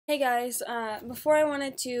Hey guys, before I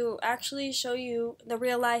wanted to actually show you the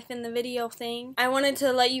real life in the video thing, I wanted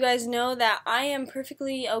to let you guys know that I am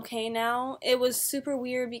perfectly okay now. It was super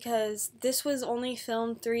weird because this was only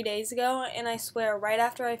filmed 3 days ago, and I swear right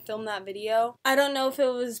after I filmed that video, I don't know if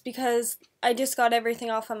it was because I just got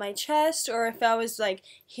everything off of my chest or if I was like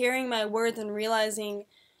hearing my words and realizing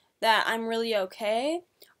that I'm really okay.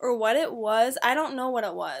 Or what it was, I don't know what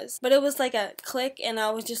it was, but it was like a click and I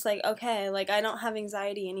was just like, okay, like I don't have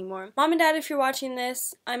anxiety anymore. Mom and Dad, if you're watching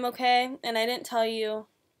this, I'm okay, and I didn't tell you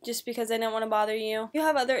just because I didn't want to bother you. You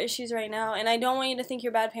have other issues right now, and I don't want you to think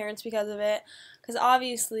you're bad parents because of it, because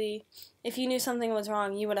obviously, if you knew something was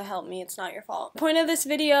wrong, you would have helped me. It's not your fault. The point of this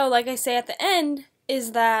video, like I say at the end,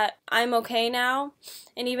 is that I'm okay now,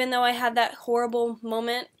 and even though I had that horrible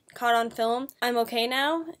moment caught on film, I'm okay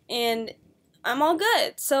now, and I'm all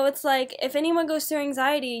good. So it's like, if anyone goes through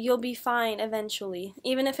anxiety, you'll be fine eventually.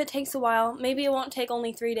 Even if it takes a while, maybe it won't take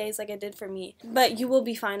only 3 days like it did for me, but you will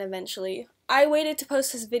be fine eventually. I waited to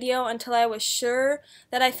post this video until I was sure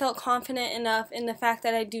that I felt confident enough in the fact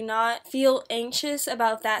that I do not feel anxious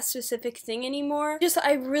about that specific thing anymore.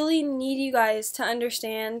 I really need you guys to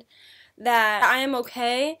understand that I am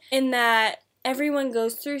okay and that everyone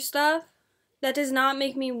goes through stuff. That does not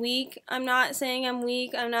make me weak. I'm not saying I'm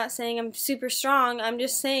weak. I'm not saying I'm super strong. I'm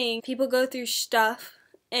just saying people go through stuff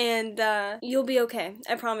and you'll be okay.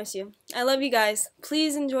 I promise you. I love you guys.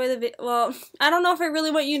 Please enjoy the video. Well, I don't know if I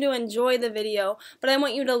really want you to enjoy the video, but I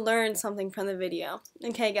want you to learn something from the video.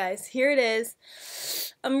 Okay, guys, here it is.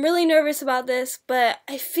 I'm really nervous about this, but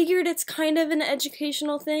I figured it's kind of an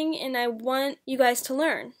educational thing and I want you guys to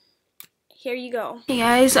learn. Here you go. Hey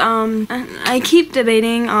guys, I keep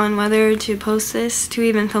debating on whether to post this, to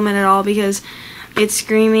even film it at all, because it's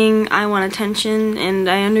screaming, I want attention, and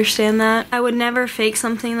I understand that. I would never fake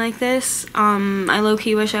something like this. I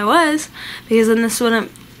low-key wish I was, because then this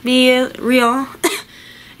wouldn't be real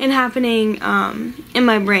and happening in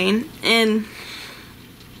my brain. And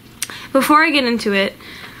before I get into it,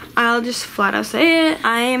 I'll just flat out say it.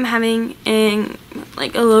 I am having a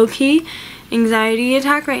low-key anxiety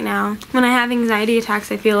attack right now. When I have anxiety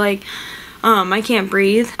attacks, I feel like I can't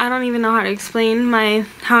breathe. I don't even know how to explain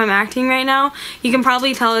how I'm acting right now. You can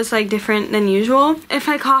probably tell it's like different than usual. If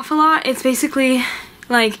I cough a lot, it's basically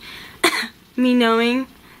like me knowing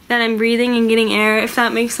that I'm breathing and getting air, if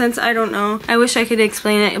that makes sense. I don't know. I wish I could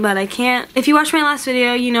explain it, but I can't. If you watched my last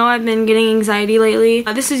video, you know I've been getting anxiety lately.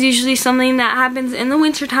 This is usually something that happens in the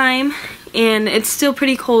winter time, and it's still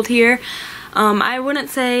pretty cold here. I wouldn't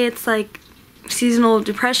say it's like seasonal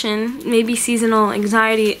depression, maybe seasonal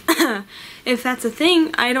anxiety, if that's a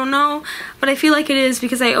thing, I don't know, but I feel like it is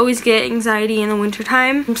because I always get anxiety in the winter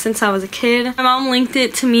time since I was a kid. My mom linked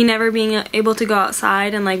it to me never being able to go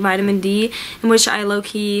outside and like vitamin D, in which I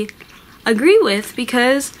low-key agree with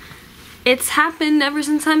because it's happened ever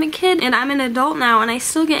since I'm a kid, and I'm an adult now and I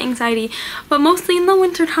still get anxiety, but mostly in the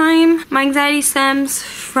winter time. My anxiety stems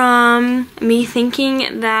from me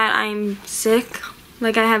thinking that I'm sick,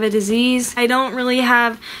 like I have a disease. I don't really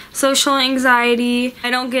have social anxiety. I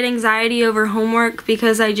don't get anxiety over homework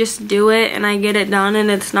because I just do it and I get it done and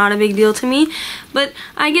it's not a big deal to me. But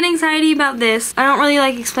I get anxiety about this. I don't really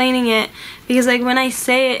like explaining it because like when I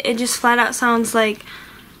say it, it just flat out sounds like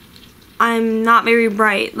I'm not very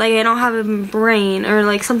bright, like I don't have a brain, or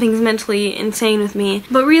like something's mentally insane with me.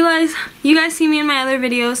 But realize, you guys see me in my other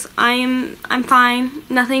videos, I'm fine,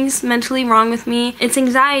 nothing's mentally wrong with me. It's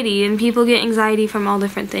anxiety, and people get anxiety from all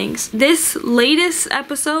different things. This latest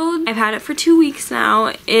episode, I've had it for 2 weeks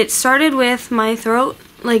now. It started with my throat,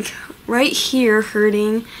 like right here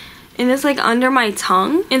hurting, and it's like under my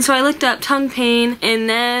tongue. And so I looked up tongue pain, and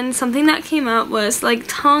then something that came up was like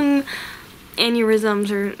tongue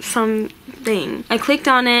aneurysms or something. I clicked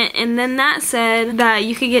on it, and then that said that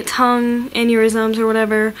you could get tongue aneurysms or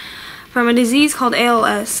whatever from a disease called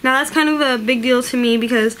ALS. Now that's kind of a big deal to me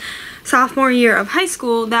because sophomore year of high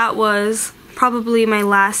school, that was probably my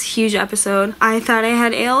last huge episode. I thought I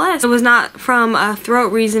had ALS. It was not from a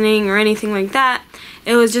throat reasoning or anything like that.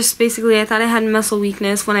 It was just basically I thought I had muscle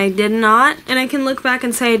weakness when I did not. And I can look back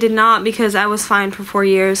and say I did not because I was fine for 4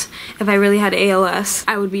 years. If I really had ALS,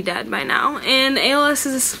 I would be dead by now. And ALS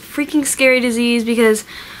is a freaking scary disease because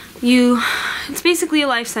it's basically a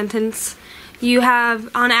life sentence. You have,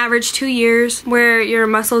 on average, 2 years where your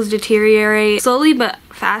muscles deteriorate slowly but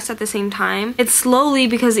fast at the same time. It's slowly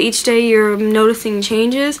because each day you're noticing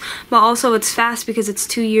changes, but also it's fast because it's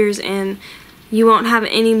 2 years and you won't have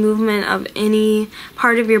any movement of any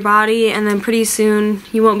part of your body, and then pretty soon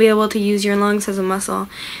you won't be able to use your lungs as a muscle,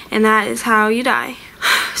 and that is how you die.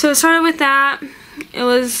 So it started with that. It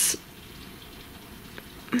was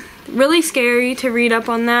really scary to read up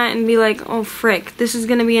on that and be like, oh frick, this is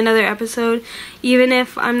gonna be another episode. Even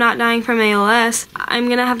if I'm not dying from ALS, I'm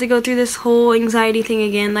gonna have to go through this whole anxiety thing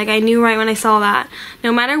again. Like, I knew right when I saw that.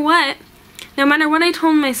 No matter what I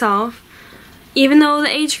told myself, even though the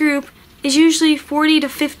age group is usually 40 to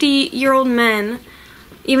 50-year-old men,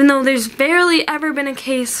 even though there's barely ever been a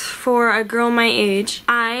case for a girl my age,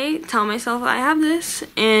 I tell myself I have this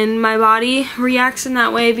and my body reacts in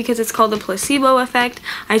that way because it's called the placebo effect.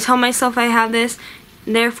 I tell myself I have this,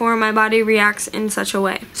 therefore my body reacts in such a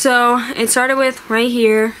way. So it started with right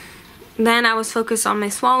here. Then I was focused on my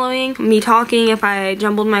swallowing, me talking, if I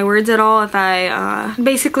jumbled my words at all, if I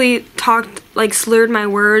basically talked, like slurred my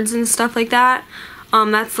words and stuff like that.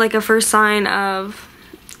 That's like a first sign of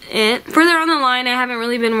it. Further on the line, I haven't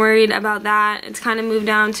really been worried about that. It's kind of moved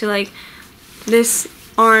down to like this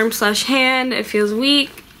arm slash hand. It feels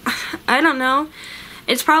weak. I don't know.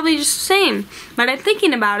 It's probably just the same. But I'm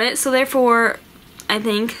thinking about it, so therefore I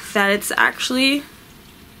think that it's actually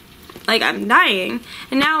like I'm dying.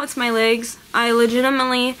 And now it's my legs. I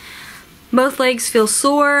legitimately, both legs feel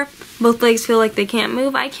sore. Both legs feel like they can't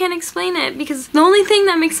move. I can't explain it because the only thing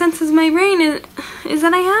that makes sense is my brain is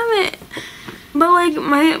that I have it. But like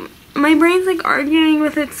my brain's like arguing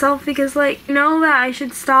with itself because like I know that I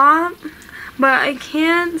should stop, but I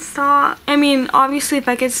can't stop. I mean, obviously if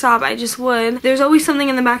I could stop, I just would. There's always something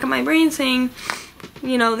in the back of my brain saying,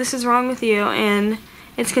 you know, this is wrong with you, and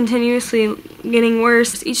it's continuously getting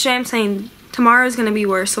worse. Each day I'm saying tomorrow's gonna be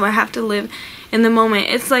worse, so I have to live in the moment.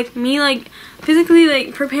 It's like me like physically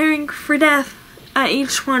like preparing for death at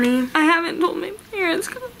age 20. I haven't told my parents.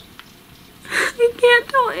 I can't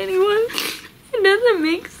tell anyone. It doesn't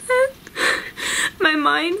make sense. My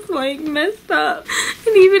mind's like messed up.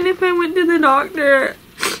 And even if I went to the doctor,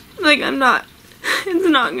 like it's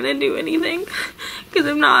not gonna do anything. Because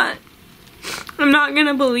I'm not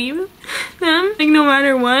gonna believe them. Like no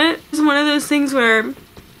matter what. It's one of those things where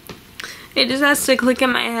it just has to click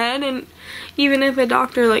in my head, and even if a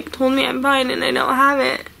doctor like told me I'm fine and I don't have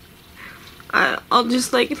it, I'll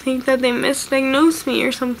just like think that they misdiagnosed me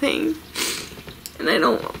or something. And I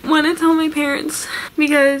don't want to tell my parents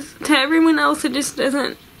because to everyone else it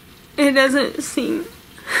doesn't seem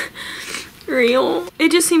real.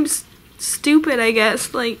 It just seems stupid, I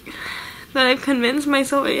guess, like that I've convinced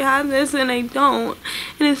myself I have this and I don't.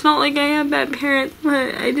 And it's not like I have bad parents,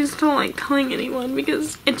 but I just don't like telling anyone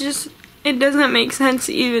because it doesn't make sense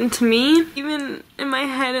even to me. Even in my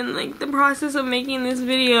head and like the process of making this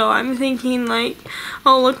video, I'm thinking like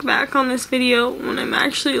I'll look back on this video when I'm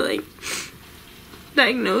actually like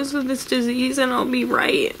diagnosed with this disease and I'll be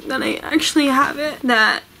right that I actually have it,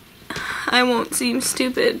 that I won't seem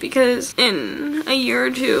stupid because in a year or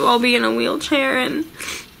two I'll be in a wheelchair and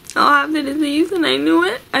I'll have the disease and I knew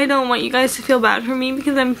it. I don't want you guys to feel bad for me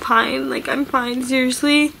because I'm fine. Like I'm fine,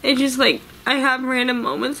 seriously. It's just like I have random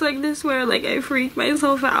moments like this where like I freak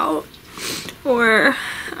myself out or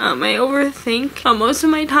I overthink. Most of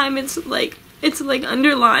my time it's like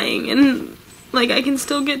underlying and like I can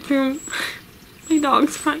still get through. My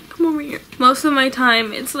dog's fine, come over here. Most of my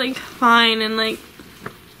time it's like fine and like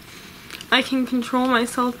I can control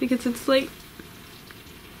myself because it's like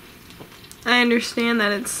I understand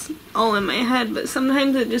that it's all in my head, but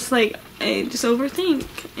sometimes it just like I just overthink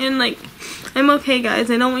and like I'm okay,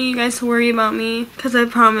 guys. I don't want you guys to worry about me because I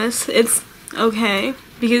promise it's okay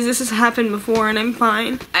because this has happened before and I'm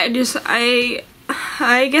fine. I guess I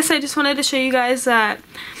just wanted to show you guys that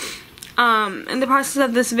in the process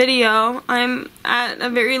of this video, I'm at a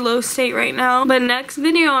very low state right now, but next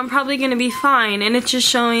video I'm probably gonna be fine, and it's just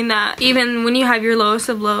showing that even when you have your lowest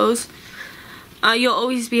of lows, you'll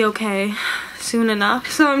always be okay soon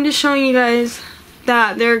enough. So I'm just showing you guys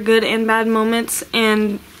that there are good and bad moments,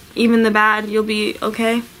 and even the bad, you'll be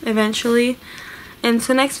okay eventually. And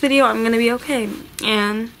so next video I'm gonna be okay,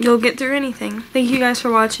 and you'll get through anything. Thank you guys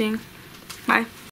for watching. Bye.